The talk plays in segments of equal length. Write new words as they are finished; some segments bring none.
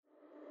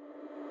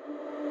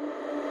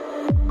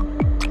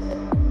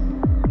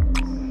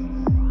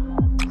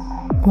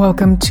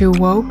Welcome to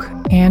Woke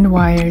and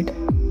Wired,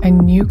 a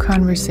new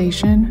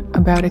conversation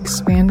about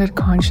expanded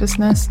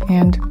consciousness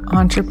and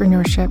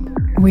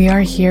entrepreneurship. We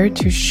are here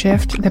to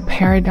shift the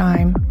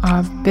paradigm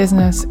of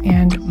business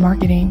and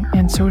marketing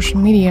and social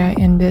media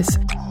in this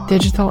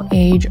digital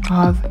age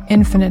of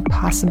infinite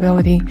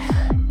possibility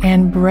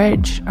and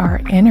bridge our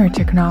inner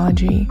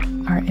technology,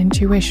 our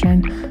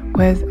intuition,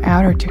 with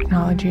outer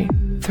technology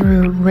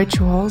through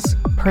rituals,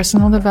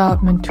 personal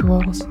development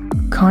tools,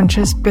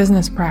 conscious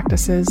business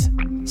practices,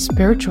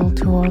 spiritual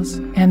tools,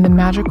 and the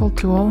magical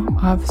tool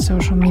of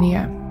social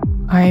media.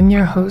 I am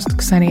your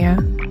host, Xenia,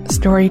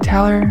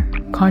 storyteller,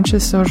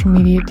 conscious social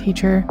media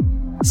teacher,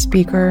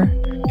 speaker,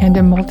 and a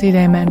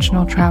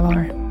multidimensional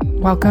traveler.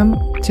 Welcome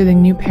to the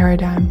new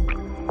paradigm.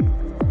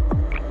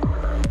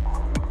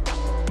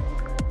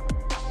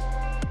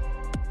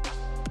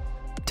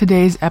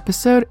 Today's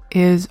episode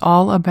is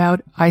all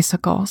about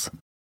icicles.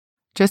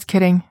 Just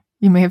kidding.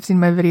 You may have seen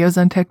my videos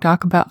on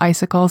TikTok about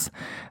icicles.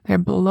 They're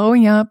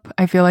blowing up.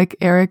 I feel like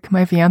Eric,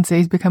 my fiance,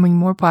 is becoming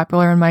more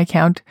popular on my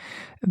account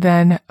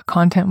than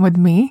content with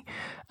me.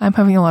 I'm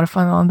having a lot of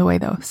fun along the way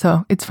though,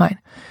 so it's fine.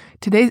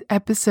 Today's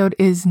episode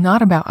is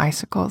not about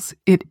icicles.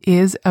 It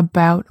is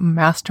about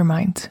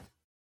masterminds.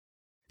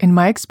 In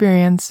my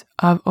experience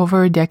of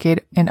over a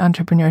decade in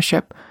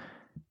entrepreneurship,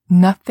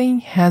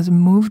 nothing has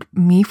moved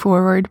me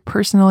forward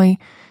personally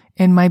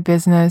in my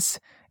business,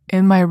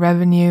 in my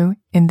revenue,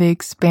 in the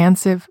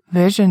expansive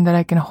vision that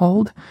I can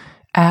hold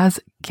as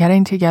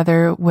getting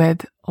together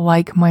with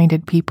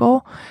like-minded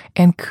people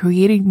and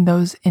creating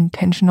those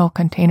intentional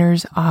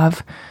containers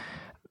of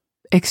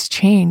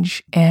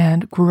exchange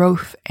and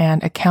growth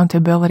and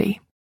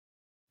accountability.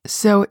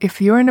 So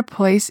if you're in a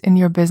place in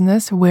your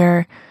business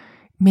where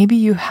maybe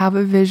you have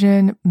a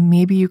vision,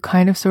 maybe you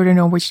kind of sort of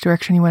know which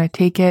direction you want to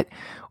take it,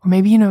 or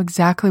maybe you know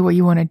exactly what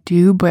you want to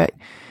do, but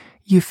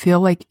you feel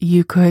like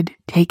you could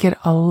take it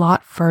a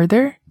lot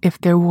further if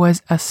there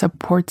was a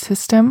support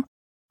system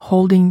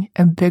holding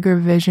a bigger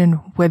vision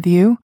with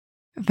you,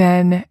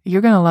 then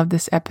you're going to love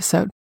this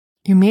episode.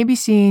 You may be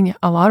seeing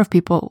a lot of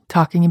people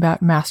talking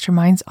about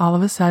masterminds all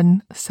of a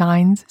sudden,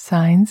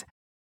 signs,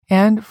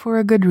 and for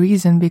a good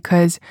reason,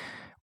 because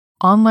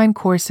online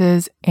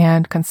courses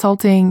and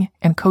consulting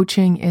and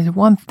coaching is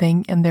one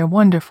thing and they're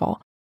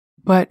wonderful.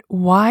 But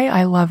why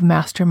I love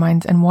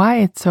masterminds and why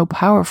it's so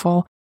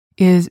powerful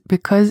is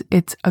because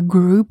it's a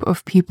group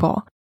of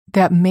people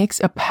that makes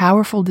a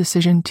powerful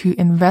decision to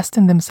invest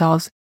in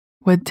themselves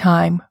with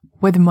time,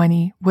 with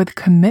money, with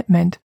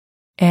commitment,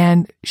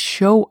 and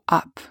show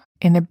up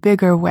in a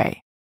bigger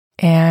way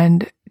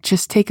and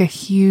just take a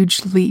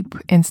huge leap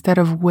instead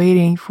of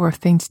waiting for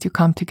things to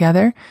come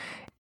together,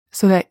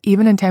 so that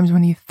even in times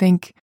when you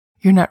think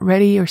you're not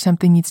ready or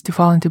something needs to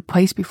fall into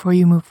place before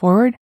you move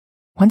forward,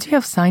 once you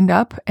have signed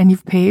up and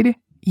you've paid,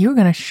 you're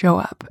going to show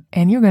up,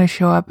 and you're going to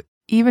show up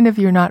even if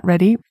you're not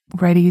ready.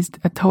 Ready is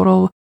a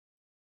total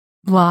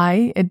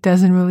lie. It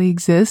doesn't really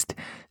exist.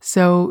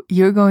 So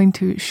you're going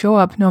to show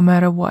up no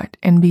matter what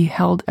and be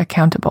held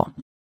accountable.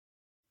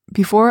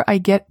 Before I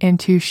get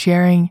into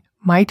sharing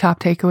my top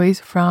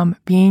takeaways from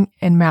being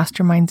in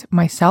masterminds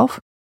myself,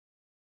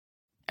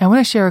 I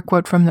want to share a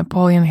quote from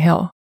Napoleon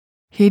Hill.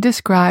 He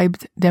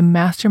described the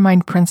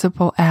mastermind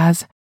principle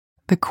as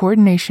the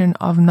coordination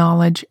of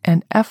knowledge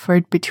and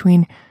effort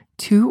between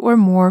two or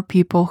more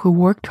people who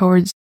work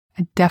towards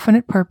a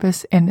definite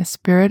purpose in a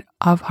spirit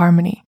of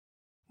harmony.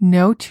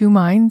 No two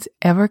minds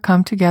ever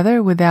come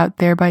together without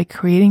thereby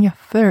creating a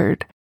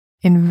third,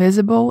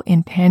 invisible,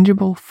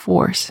 intangible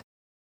force,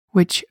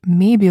 which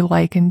may be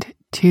likened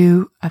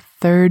to a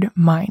third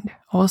mind,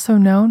 also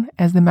known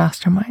as the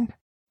mastermind.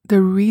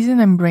 The reason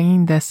I'm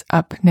bringing this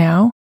up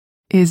now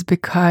is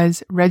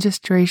because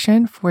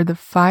registration for the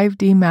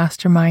 5D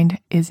Mastermind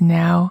is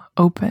now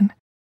open.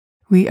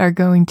 We are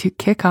going to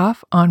kick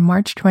off on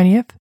March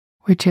 20th,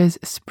 which is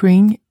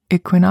spring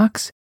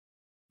equinox,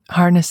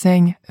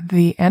 harnessing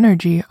the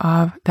energy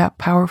of that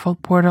powerful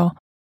portal.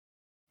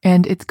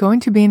 And it's going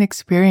to be an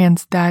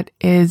experience that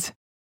is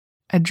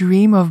a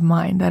dream of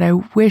mine that I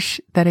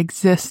wish that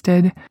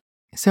existed.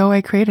 So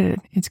I created it.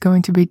 It's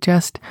going to be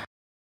just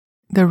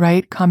the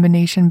right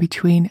combination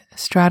between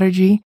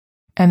strategy,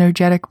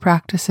 energetic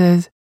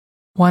practices,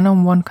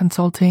 one-on-one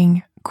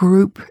consulting,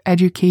 group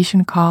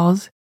education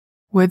calls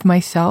with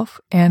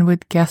myself and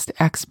with guest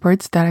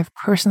experts that I've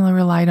personally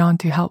relied on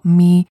to help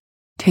me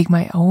take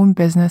my own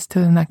business to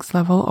the next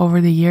level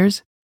over the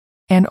years,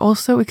 and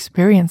also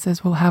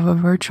experiences. We'll have a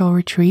virtual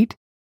retreat.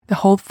 The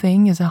whole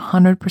thing is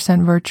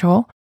 100%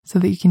 virtual so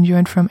that you can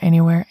join from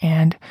anywhere,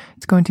 and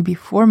it's going to be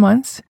 4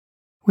 months.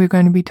 We're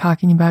going to be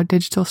talking about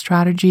digital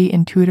strategy,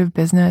 intuitive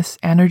business,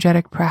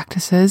 energetic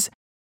practices,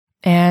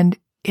 and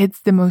it's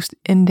the most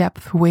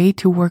in-depth way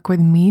to work with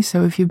me.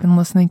 So if you've been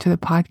listening to the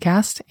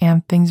podcast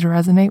and things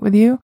resonate with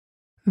you,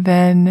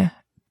 then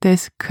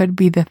this could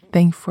be the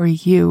thing for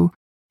you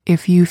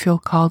if you feel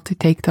called to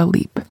take the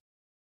leap.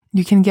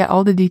 You can get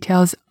all the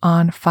details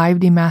on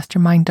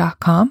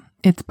 5dmastermind.com.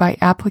 It's by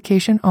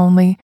application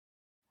only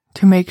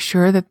to make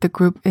sure that the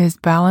group is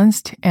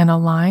balanced and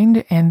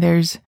aligned and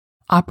there's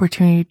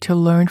opportunity to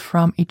learn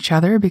from each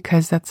other,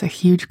 because that's a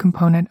huge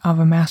component of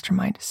a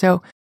mastermind.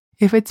 So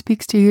if it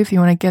speaks to you, if you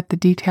want to get the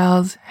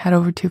details, head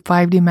over to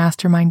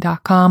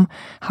 5dmastermind.com.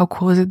 How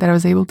cool is it that I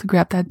was able to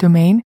grab that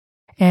domain?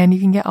 And you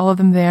can get all of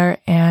them there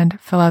and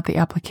fill out the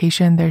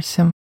application. There's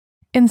some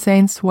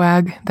insane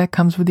swag that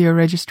comes with your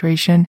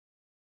registration.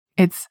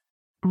 It's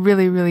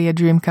really, really a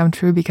dream come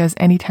true, because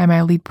anytime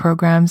I lead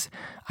programs,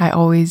 I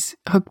always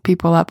hook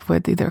people up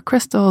with either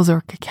crystals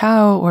or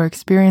cacao or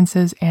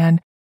experiences.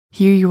 And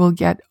here you will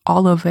get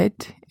all of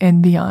it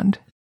and beyond.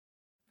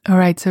 All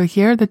right, so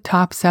here are the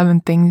top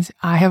 7 things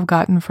I have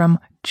gotten from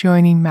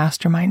joining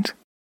Mastermind.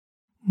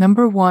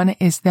 Number 1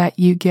 is that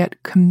you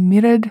get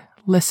committed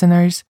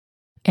listeners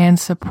and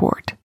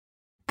support.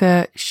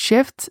 The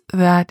shift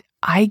that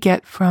I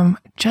get from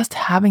just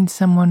having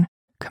someone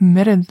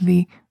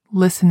committedly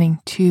listening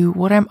to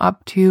what I'm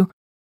up to,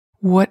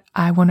 what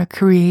I want to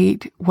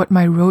create, what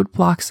my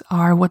roadblocks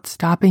are, what's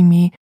stopping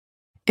me,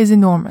 is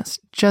enormous.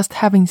 Just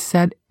having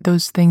said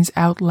those things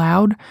out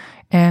loud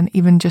and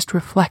even just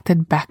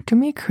reflected back to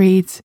me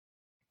creates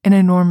an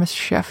enormous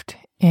shift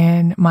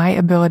in my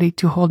ability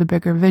to hold a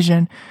bigger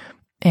vision.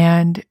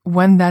 And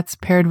when that's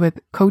paired with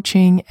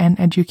coaching and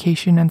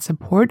education and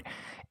support,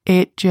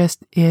 it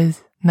just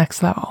is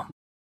next level.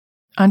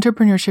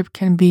 Entrepreneurship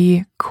can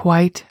be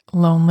quite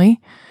lonely,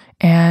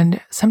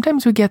 and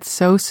sometimes we get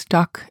so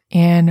stuck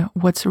in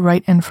what's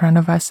right in front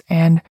of us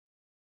and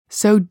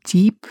so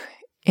deep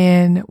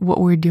in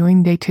what we're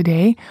doing day to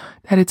day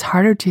that it's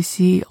harder to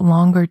see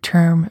longer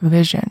term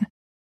vision.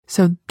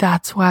 So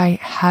that's why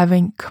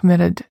having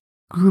committed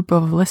group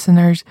of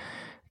listeners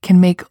can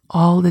make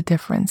all the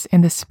difference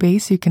in the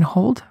space you can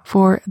hold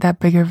for that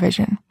bigger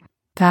vision.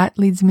 That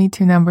leads me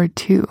to number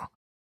 2.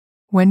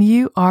 When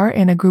you are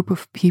in a group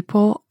of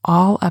people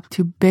all up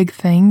to big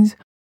things,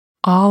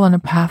 all on a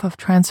path of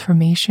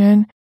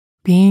transformation,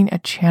 being a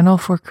channel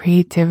for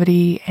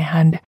creativity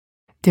and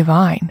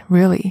divine,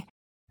 really,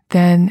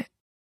 then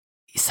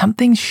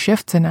something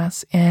shifts in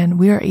us and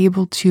we are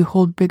able to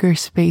hold bigger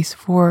space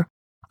for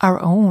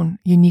our own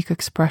unique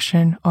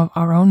expression of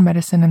our own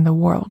medicine in the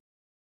world.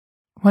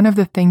 One of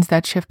the things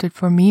that shifted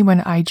for me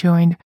when I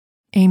joined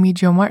Amy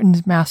Jo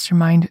Martin's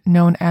mastermind,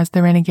 known as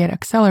the Renegade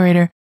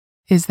Accelerator,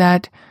 is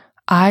that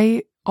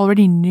I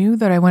already knew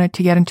that I wanted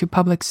to get into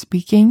public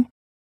speaking.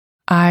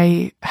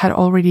 I had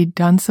already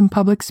done some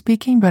public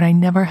speaking, but I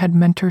never had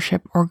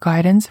mentorship or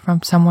guidance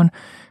from someone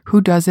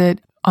who does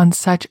it on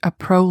such a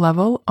pro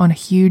level on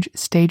huge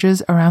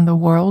stages around the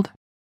world.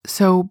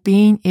 So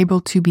being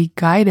able to be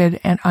guided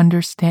and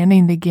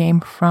understanding the game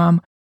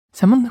from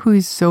someone who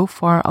is so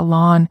far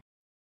along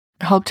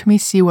helped me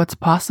see what's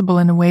possible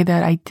in a way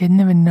that I didn't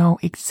even know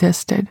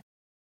existed.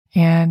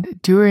 And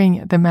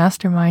during the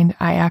mastermind,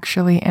 I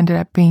actually ended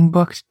up being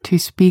booked to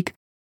speak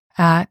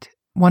at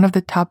one of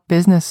the top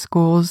business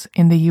schools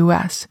in the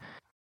US,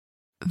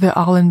 the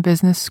Allen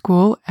Business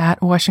School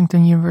at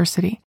Washington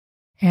University.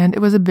 And it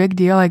was a big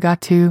deal. I got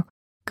to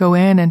go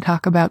in and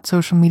talk about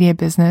social media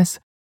business.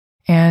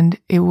 And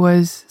it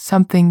was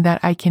something that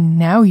I can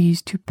now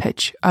use to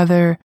pitch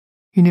other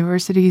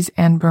universities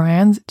and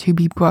brands to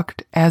be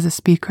booked as a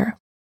speaker.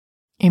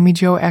 Amy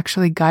Jo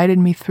actually guided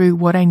me through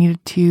what I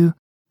needed to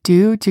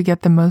do to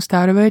get the most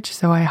out of it.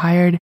 So I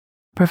hired a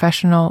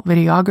professional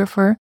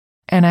videographer,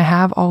 and I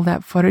have all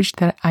that footage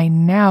that I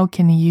now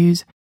can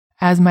use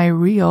as my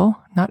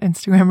reel, not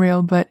Instagram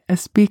reel, but a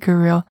speaker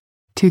reel,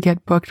 to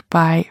get booked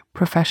by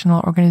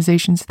professional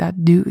organizations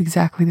that do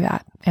exactly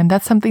that. And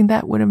that's something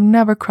that would have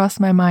never crossed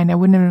my mind. I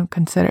wouldn't have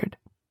considered.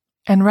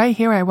 And right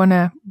here, I want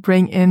to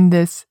bring in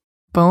this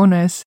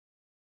bonus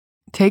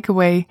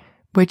takeaway,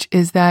 which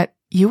is that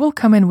you will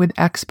come in with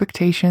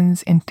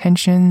expectations,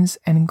 intentions,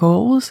 and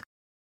goals,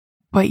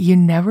 but you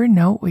never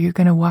know what you're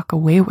going to walk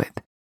away with.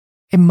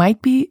 It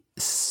might be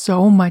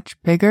so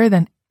much bigger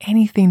than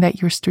anything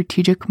that your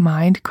strategic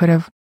mind could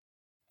have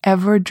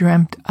ever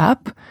dreamt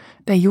up,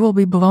 that you will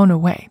be blown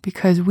away,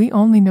 because we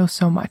only know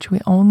so much.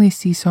 We only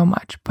see so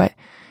much, but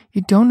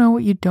you don't know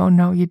what you don't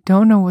know. You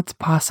don't know what's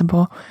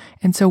possible.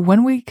 And so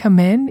when we come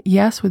in,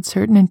 yes, with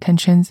certain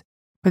intentions,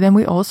 but then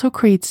we also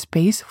create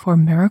space for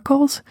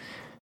miracles,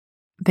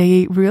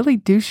 they really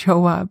do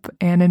show up.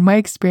 And in my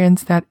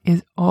experience, that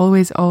is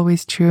always,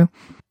 always true.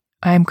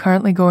 I am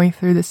currently going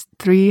through this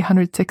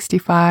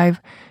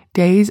 365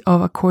 days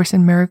of A Course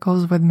in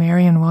Miracles with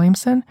Marianne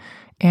Williamson.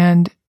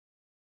 And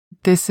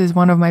this is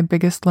one of my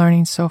biggest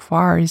learnings so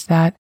far, is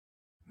that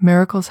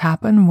miracles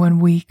happen when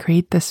we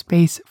create the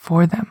space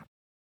for them.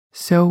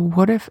 So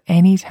what if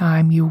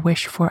anytime you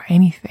wish for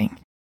anything,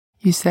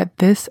 you said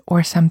this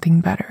or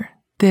something better,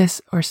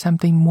 this or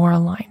something more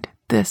aligned,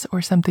 this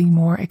or something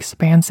more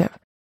expansive?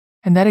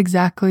 And that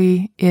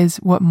exactly is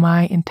what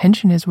my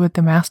intention is with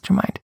the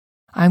mastermind.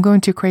 I'm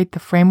going to create the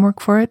framework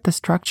for it, the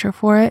structure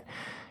for it,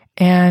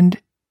 and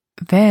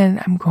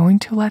then I'm going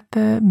to let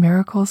the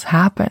miracles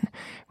happen.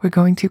 We're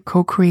going to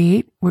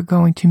co-create. We're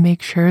going to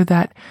make sure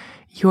that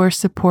you're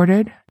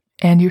supported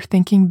and you're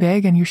thinking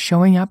big and you're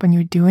showing up and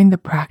you're doing the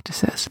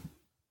practices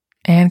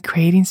and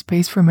creating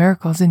space for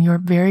miracles in your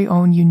very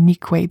own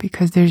unique way,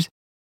 because there's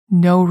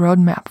no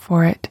roadmap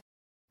for it.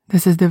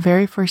 This is the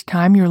very first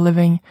time you're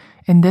living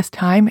in this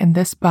time, in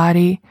this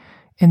body,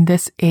 in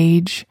this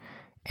age,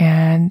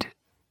 and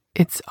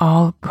it's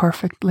all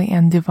perfectly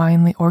and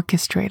divinely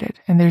orchestrated.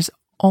 And there's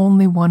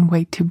only one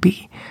way to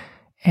be.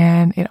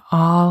 And it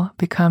all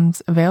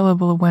becomes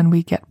available when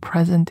we get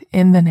present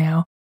in the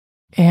now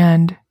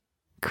and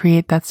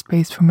create that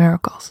space for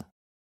miracles.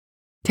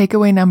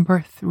 Takeaway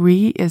number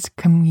 3 is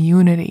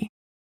community.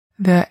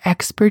 The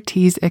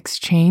expertise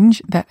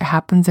exchange that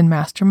happens in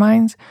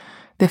masterminds,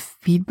 the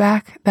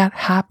feedback that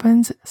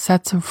happens,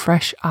 sets of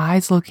fresh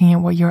eyes looking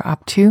at what you're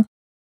up to,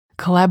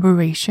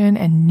 collaboration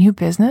and new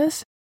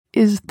business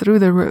is through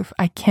the roof.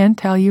 I can't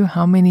tell you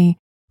how many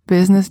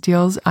business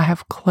deals I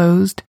have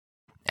closed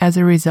as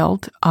a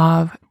result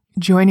of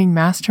joining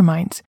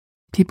masterminds.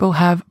 People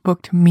have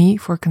booked me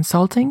for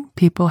consulting.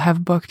 People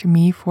have booked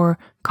me for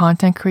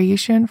content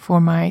creation for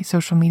my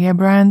social media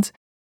brands.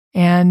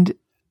 And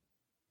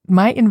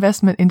my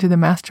investment into the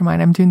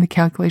mastermind, I'm doing the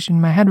calculation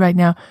in my head right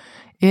now,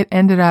 it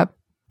ended up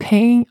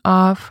paying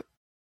off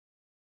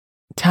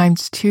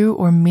times 2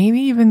 or maybe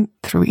even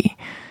 3.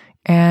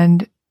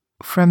 And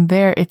from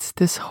there, it's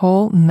this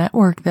whole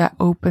network that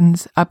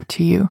opens up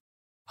to you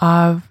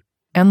of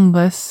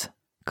endless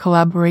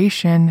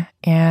collaboration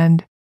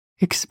and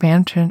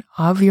expansion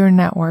of your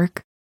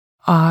network,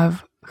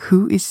 of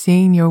who is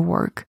seeing your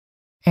work.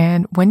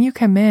 And when you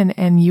come in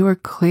and you are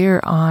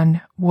clear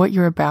on what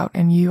you're about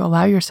and you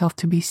allow yourself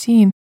to be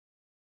seen,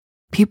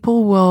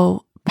 people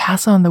will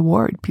pass on the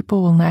word.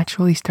 People will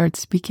naturally start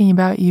speaking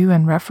about you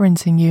and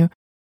referencing you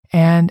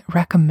and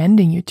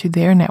recommending you to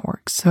their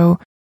networks. So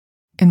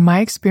in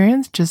my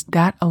experience, just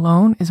that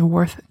alone is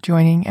worth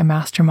joining a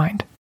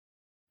mastermind.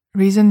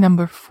 Reason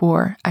number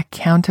 4,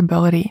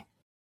 accountability.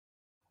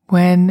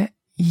 When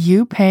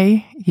you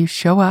pay, you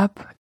show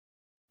up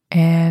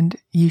and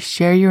you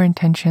share your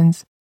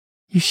intentions,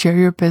 you share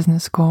your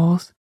business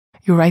goals,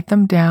 you write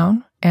them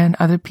down and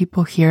other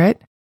people hear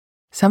it,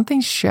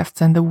 something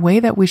shifts, and the way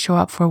that we show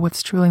up for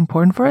what's truly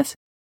important for us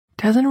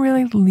doesn't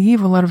really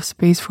leave a lot of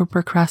space for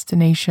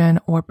procrastination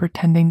or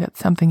pretending that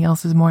something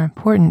else is more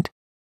important.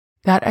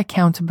 That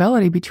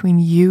accountability between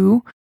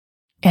you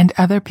and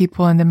other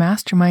people in the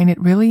mastermind, it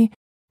really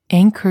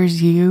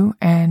anchors you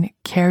and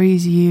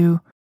carries you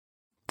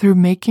through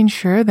making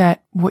sure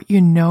that what you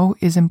know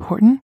is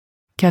important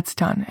gets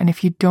done. And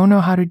if you don't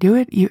know how to do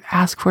it, you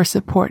ask for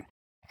support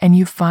and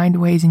you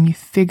find ways and you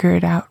figure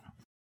it out.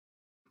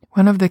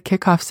 One of the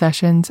kickoff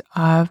sessions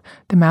of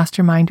the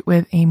mastermind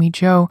with Amy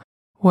Jo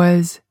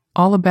was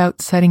all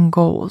about setting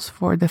goals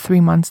for the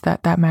 3 months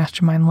that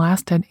mastermind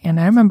lasted. And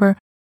I remember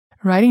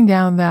writing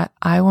down that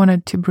I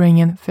wanted to bring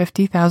in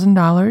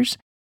 $50,000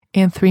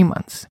 in 3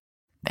 months.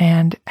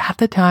 And at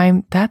the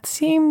time, that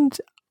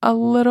seemed a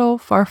little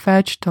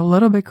far-fetched, a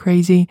little bit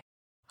crazy.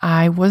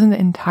 I wasn't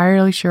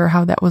entirely sure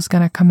how that was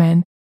going to come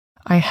in.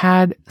 I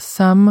had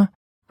some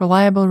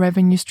reliable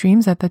revenue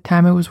streams at the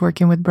time I was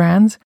working with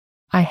brands.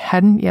 I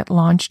hadn't yet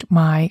launched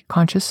my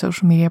conscious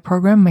social media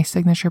program, my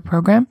signature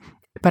program,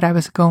 but I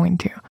was going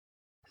to.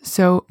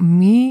 So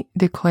me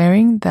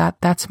declaring that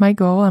that's my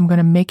goal, I'm going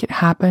to make it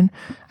happen.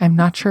 I'm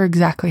not sure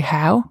exactly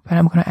how, but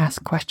I'm going to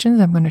ask questions.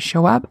 I'm going to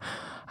show up.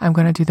 I'm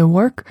going to do the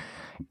work.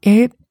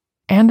 It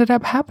ended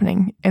up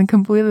happening and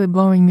completely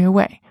blowing me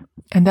away.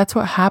 And that's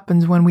what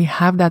happens when we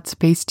have that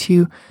space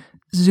to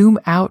zoom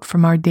out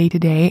from our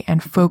day-to-day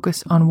and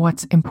focus on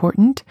what's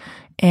important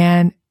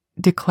and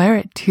declare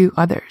it to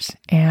others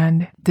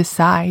and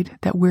decide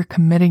that we're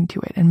committing to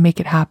it and make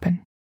it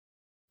happen.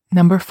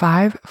 Number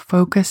 5,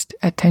 focused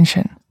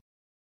attention.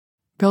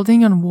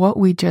 Building on what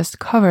we just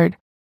covered,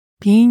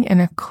 being in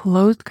a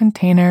closed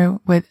container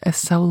with a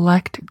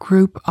select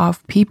group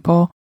of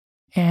people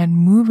and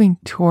moving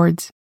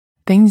towards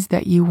things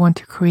that you want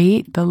to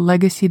create, the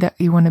legacy that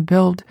you want to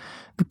build,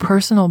 the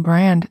personal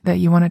brand that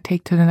you want to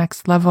take to the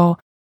next level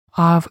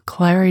of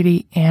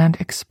clarity and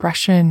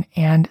expression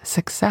and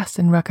success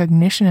and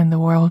recognition in the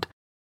world.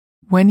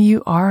 When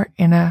you are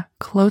in a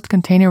closed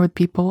container with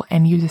people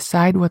and you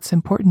decide what's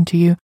important to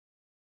you,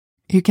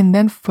 you can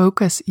then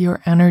focus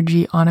your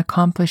energy on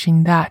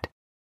accomplishing that.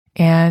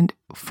 And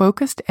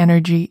focused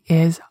energy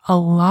is a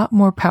lot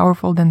more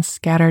powerful than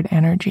scattered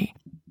energy.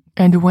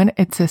 And when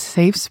it's a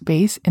safe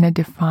space in a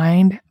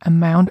defined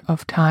amount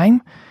of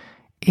time,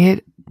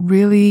 it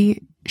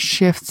really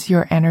shifts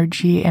your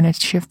energy and it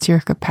shifts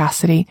your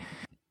capacity.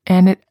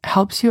 And it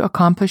helps you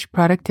accomplish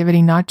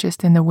productivity, not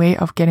just in the way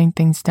of getting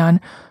things done,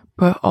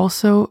 but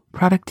also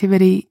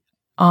productivity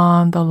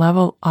on the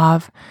level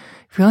of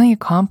feeling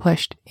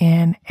accomplished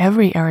in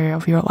every area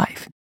of your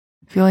life,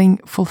 feeling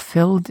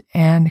fulfilled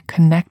and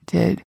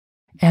connected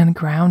and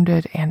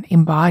grounded and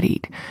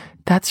embodied.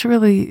 That's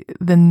really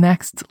the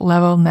next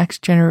level,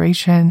 next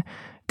generation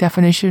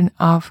definition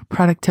of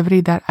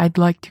productivity that I'd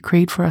like to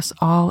create for us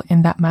all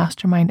in that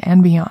mastermind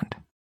and beyond.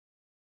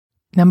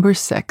 Number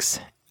 6,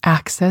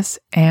 access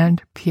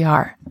and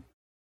PR.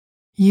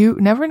 You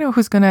never know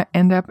who's going to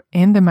end up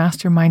in the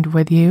mastermind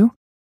with you.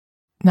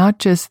 Not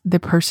just the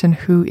person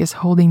who is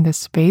holding the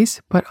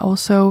space, but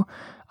also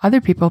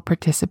other people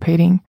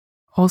participating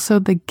also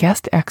the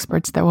guest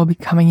experts that will be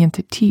coming in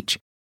to teach.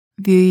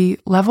 The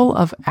level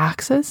of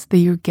access that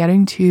you're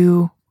getting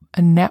to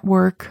a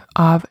network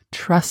of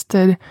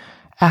trusted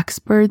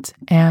experts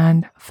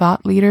and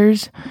thought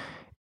leaders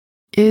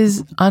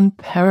is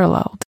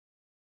unparalleled.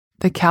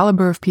 The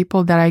caliber of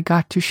people that I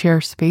got to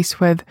share space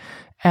with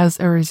as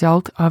a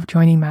result of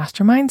joining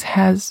masterminds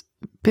has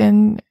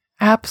been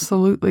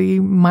absolutely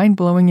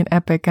mind-blowing and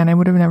epic, and I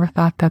would have never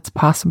thought that's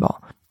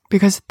possible.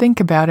 Because think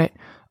about it,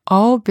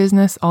 all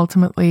business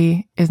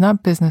ultimately is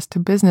not business to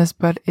business,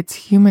 but it's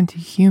human to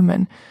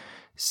human.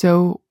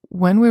 So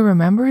when we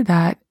remember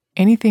that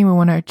anything we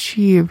want to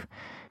achieve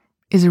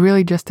is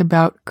really just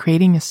about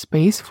creating a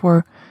space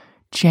for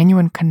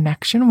genuine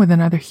connection with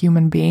another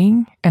human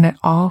being, and it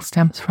all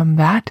stems from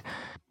that,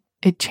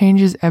 it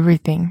changes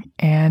everything,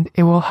 and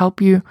it will help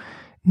you,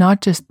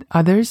 not just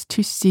others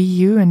to see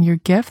you and your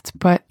gifts,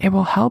 but it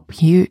will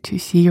help you to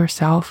see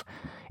yourself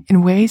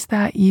in ways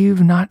that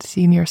you've not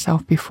seen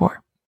yourself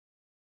before.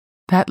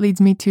 That leads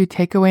me to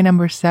takeaway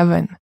number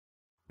 7,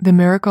 the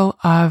miracle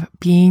of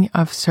being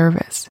of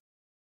service.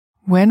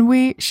 When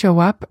we show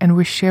up and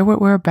we share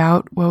what we're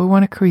about, what we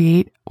want to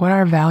create, what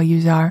our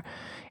values are,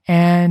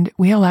 and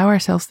we allow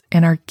ourselves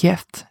and our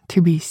gifts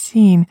to be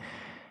seen,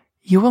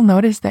 you will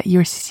notice that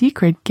your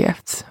secret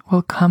gifts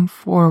will come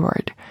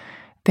forward.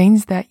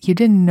 Things that you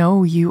didn't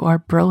know you are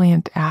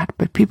brilliant at,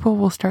 but people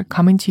will start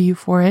coming to you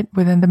for it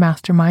within the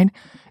mastermind,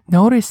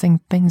 noticing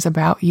things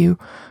about you,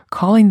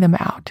 calling them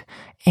out,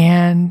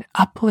 and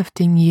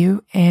uplifting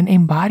you and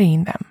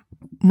embodying them.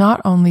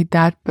 Not only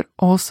that, but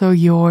also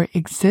your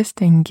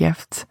existing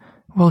gifts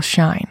will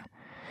shine.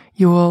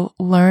 You will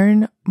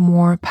learn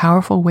more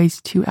powerful ways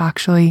to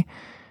actually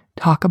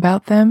talk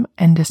about them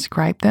and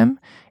describe them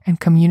and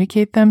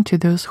communicate them to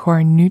those who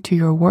are new to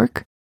your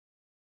work.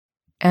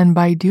 And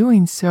by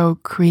doing so,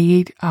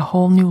 create a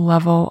whole new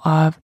level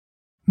of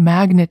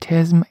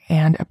magnetism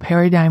and a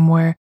paradigm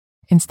where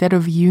instead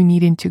of you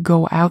needing to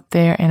go out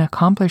there and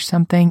accomplish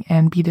something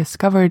and be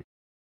discovered,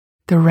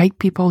 the right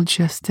people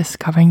just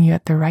discovering you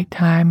at the right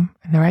time,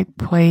 in the right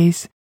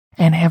place,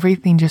 and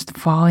everything just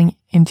falling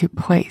into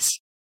place.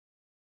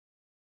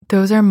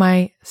 Those are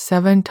my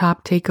 7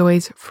 top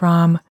takeaways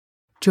from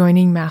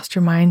joining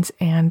masterminds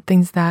and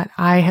things that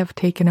I have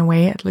taken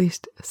away, at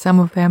least some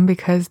of them,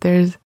 because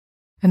there's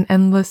an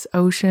endless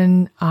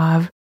ocean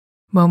of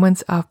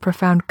moments of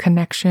profound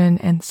connection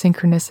and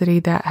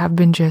synchronicity that have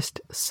been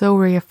just so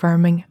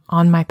reaffirming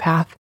on my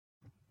path.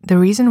 The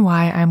reason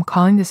why I'm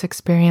calling this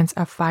experience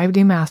a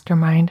 5D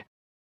mastermind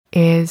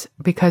is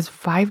because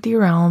 5D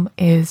realm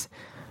is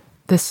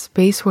the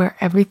space where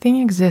everything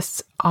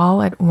exists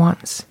all at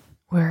once,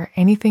 where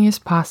anything is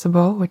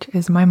possible, which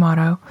is my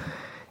motto,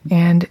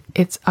 and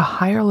it's a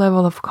higher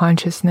level of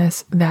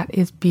consciousness that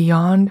is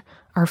beyond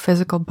our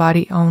physical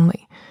body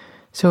only.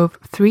 So if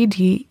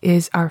 3D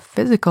is our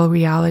physical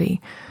reality,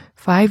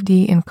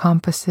 5D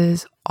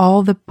encompasses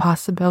all the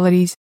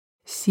possibilities,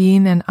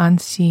 seen and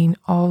unseen,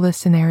 all the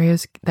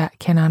scenarios that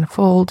can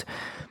unfold,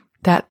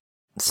 that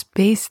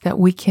space that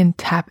we can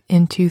tap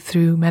into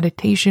through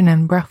meditation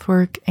and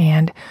breathwork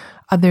and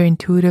other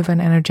intuitive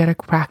and energetic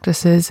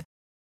practices.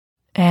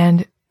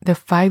 And the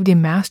 5D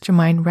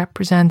mastermind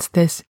represents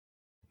this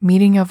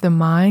meeting of the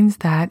minds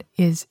that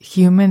is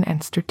human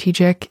and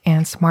strategic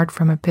and smart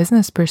from a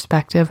business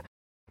perspective,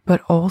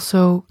 but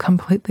also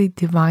completely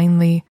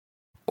divinely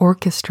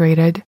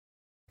orchestrated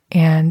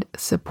and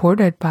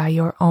supported by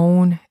your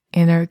own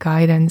inner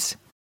guidance,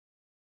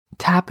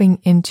 tapping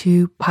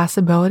into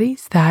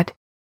possibilities that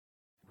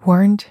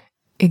weren't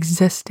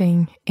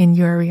existing in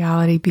your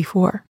reality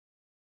before.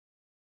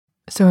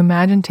 So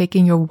imagine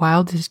taking your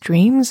wildest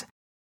dreams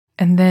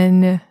and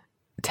then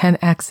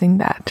 10xing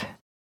that.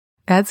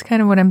 That's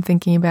kind of what I'm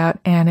thinking about,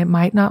 and it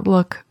might not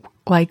look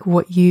like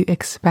what you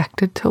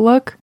expect it to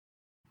look.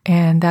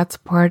 And that's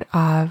part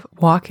of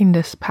walking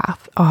this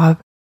path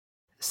of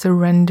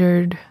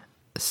surrendered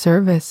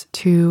service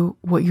to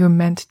what you're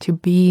meant to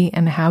be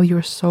and how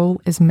your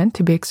soul is meant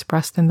to be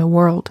expressed in the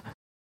world.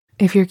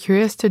 If you're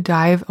curious to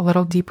dive a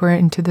little deeper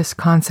into this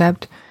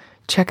concept,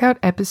 check out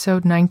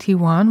episode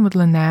 91 with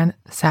Linan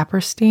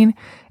Saperstein.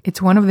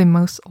 It's one of the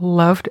most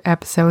loved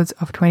episodes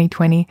of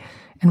 2020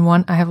 and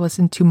one I have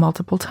listened to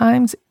multiple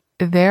times.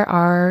 There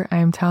are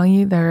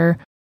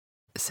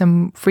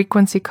some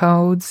frequency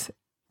codes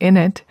in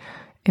it,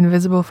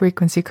 invisible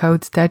frequency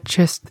codes that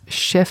just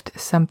shift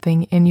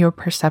something in your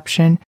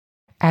perception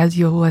as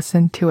you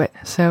listen to it.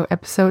 So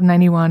episode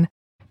 91,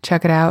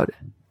 check it out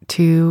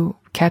to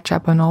catch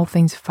up on all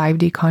things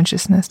 5D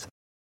consciousness.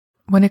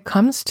 When it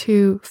comes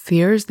to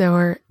fears that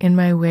were in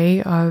my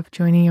way of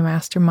joining a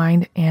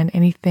mastermind and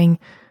anything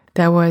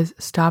that was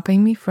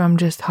stopping me from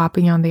just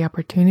hopping on the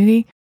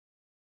opportunity,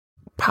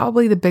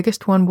 probably the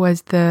biggest one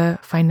was the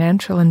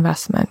financial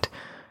investment.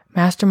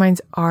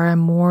 Masterminds are a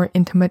more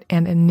intimate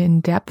and an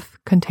in-depth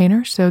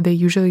container, so they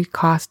usually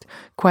cost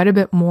quite a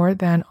bit more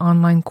than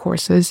online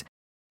courses.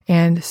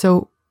 And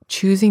so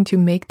choosing to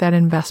make that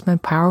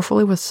investment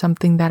powerfully was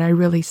something that I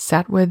really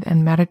sat with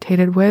and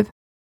meditated with.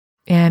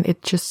 And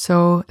it just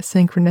so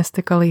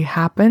synchronistically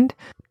happened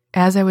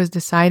as I was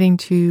deciding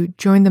to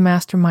join the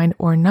mastermind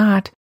or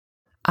not,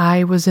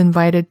 I was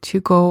invited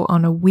to go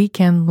on a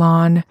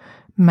weekend-long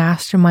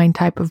mastermind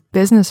type of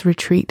business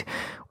retreat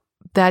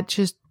that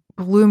just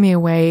blew me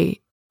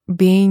away.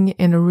 Being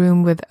in a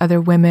room with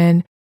other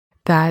women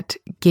that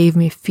gave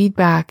me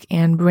feedback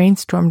and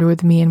brainstormed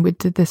with me, and we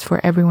did this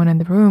for everyone in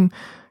the room,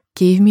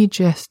 gave me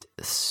just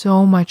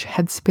so much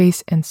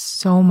headspace and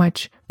so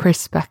much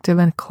perspective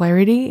and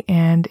clarity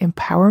and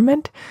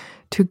empowerment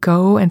to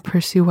go and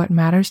pursue what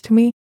matters to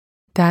me,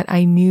 that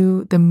I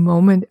knew the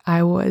moment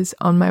I was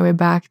on my way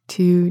back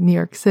to New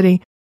York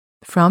City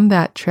from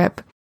that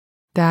trip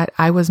that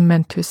I was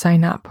meant to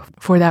sign up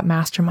for that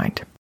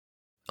mastermind.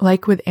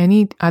 Like with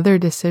any other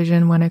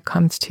decision when it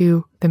comes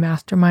to the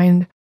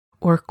mastermind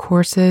or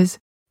courses,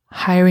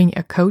 hiring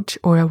a coach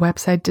or a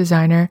website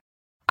designer,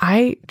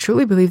 I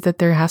truly believe that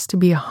there has to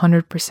be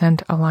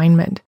 100%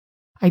 alignment.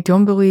 I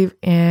don't believe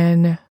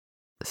in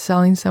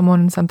selling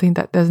someone something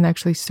that doesn't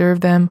actually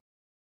serve them,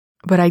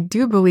 but I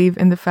do believe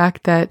in the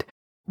fact that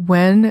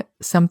when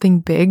something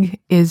big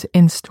is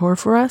in store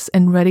for us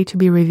and ready to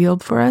be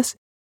revealed for us,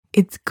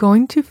 it's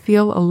going to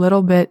feel a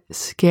little bit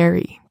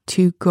scary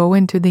to go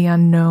into the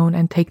unknown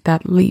and take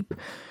that leap.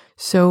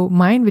 So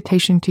my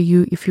invitation to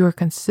you, if you are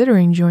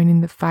considering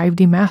joining the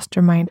 5D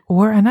Mastermind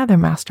or another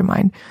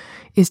mastermind,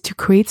 is to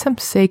create some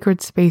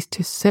sacred space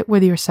to sit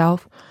with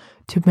yourself,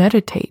 to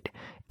meditate,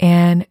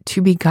 and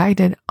to be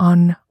guided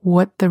on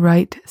what the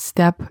right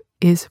step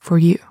is for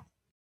you.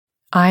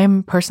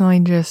 I'm personally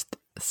just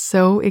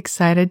so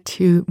excited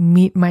to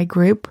meet my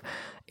group.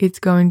 It's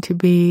going to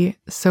be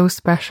so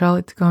special.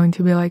 It's going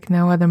to be like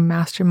no other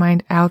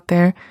mastermind out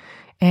there.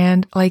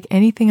 And like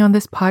anything on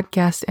this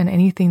podcast and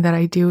anything that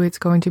I do, it's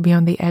going to be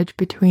on the edge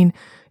between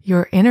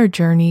your inner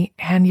journey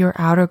and your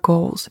outer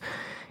goals.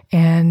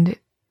 And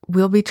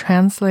we'll be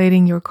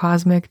translating your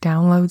cosmic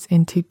downloads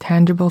into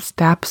tangible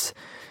steps.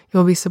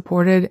 You'll be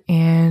supported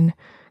in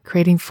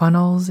creating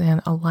funnels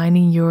and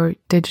aligning your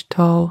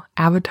digital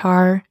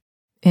avatar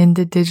in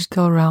the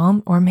digital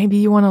realm. Or maybe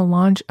you want to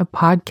launch a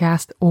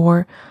podcast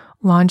or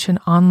launch an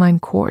online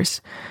course.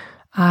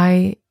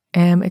 I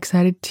am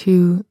excited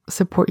to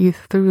support you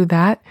through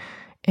that.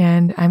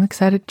 And I'm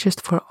excited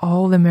just for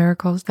all the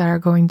miracles that are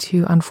going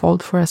to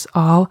unfold for us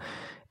all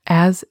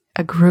as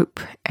a group,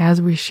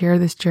 as we share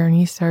this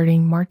journey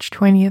starting March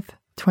 20th,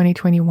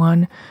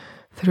 2021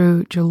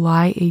 through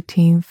July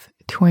 18th,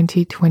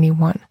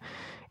 2021.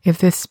 If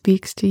this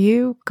speaks to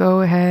you,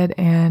 go ahead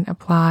and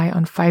apply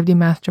on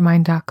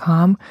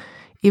 5dmastermind.com.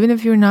 Even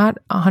if you're not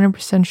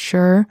 100%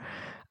 sure,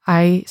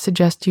 I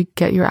suggest you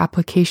get your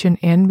application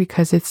in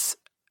because it's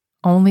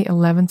only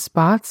 11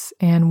 spots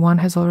and one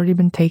has already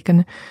been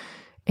taken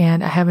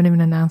and I haven't even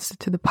announced it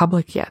to the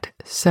public yet.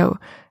 So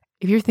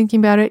if you're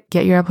thinking about it,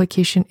 get your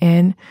application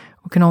in.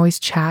 We can always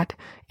chat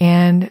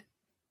and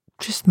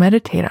just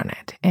meditate on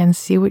it and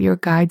see what your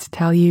guides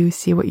tell you,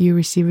 see what you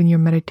receive in your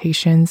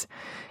meditations.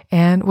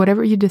 And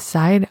whatever you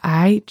decide,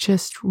 I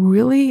just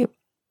really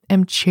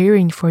am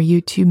cheering for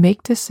you to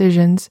make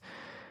decisions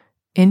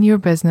in your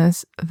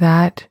business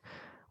that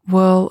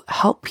will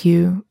help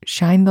you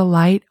shine the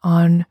light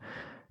on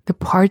the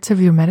parts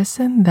of your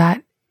medicine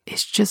that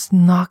is just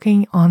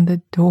knocking on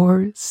the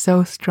door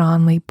so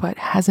strongly but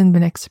hasn't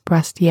been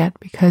expressed yet,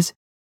 because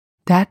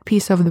that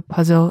piece of the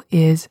puzzle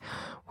is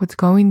what's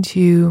going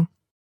to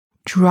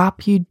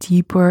drop you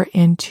deeper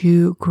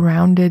into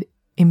grounded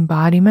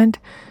embodiment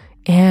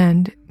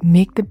and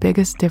make the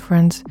biggest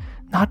difference,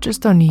 not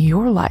just on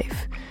your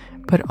life,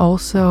 but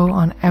also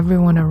on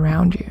everyone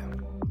around you.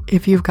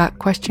 If you've got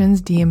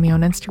questions, DM me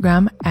on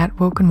Instagram at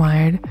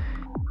WokenWired,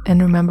 and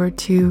remember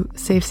to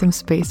save some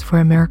space for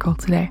a miracle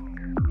today.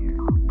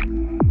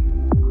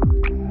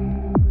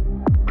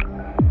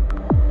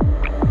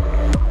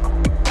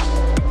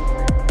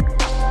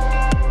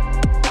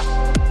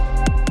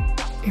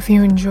 If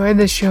you enjoyed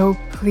the show,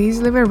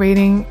 please leave a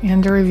rating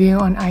and a review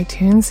on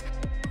iTunes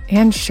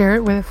and share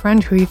it with a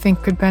friend who you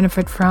think could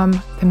benefit from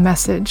the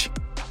message.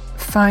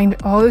 Find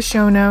all the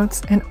show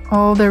notes and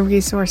all the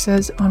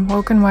resources on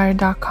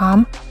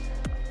wokenwired.com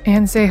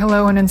and say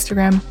hello on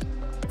Instagram.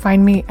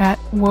 Find me at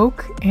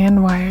Woke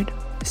and Wired.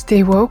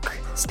 Stay woke,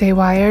 stay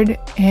wired,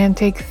 and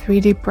take 3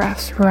 deep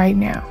breaths right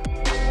now.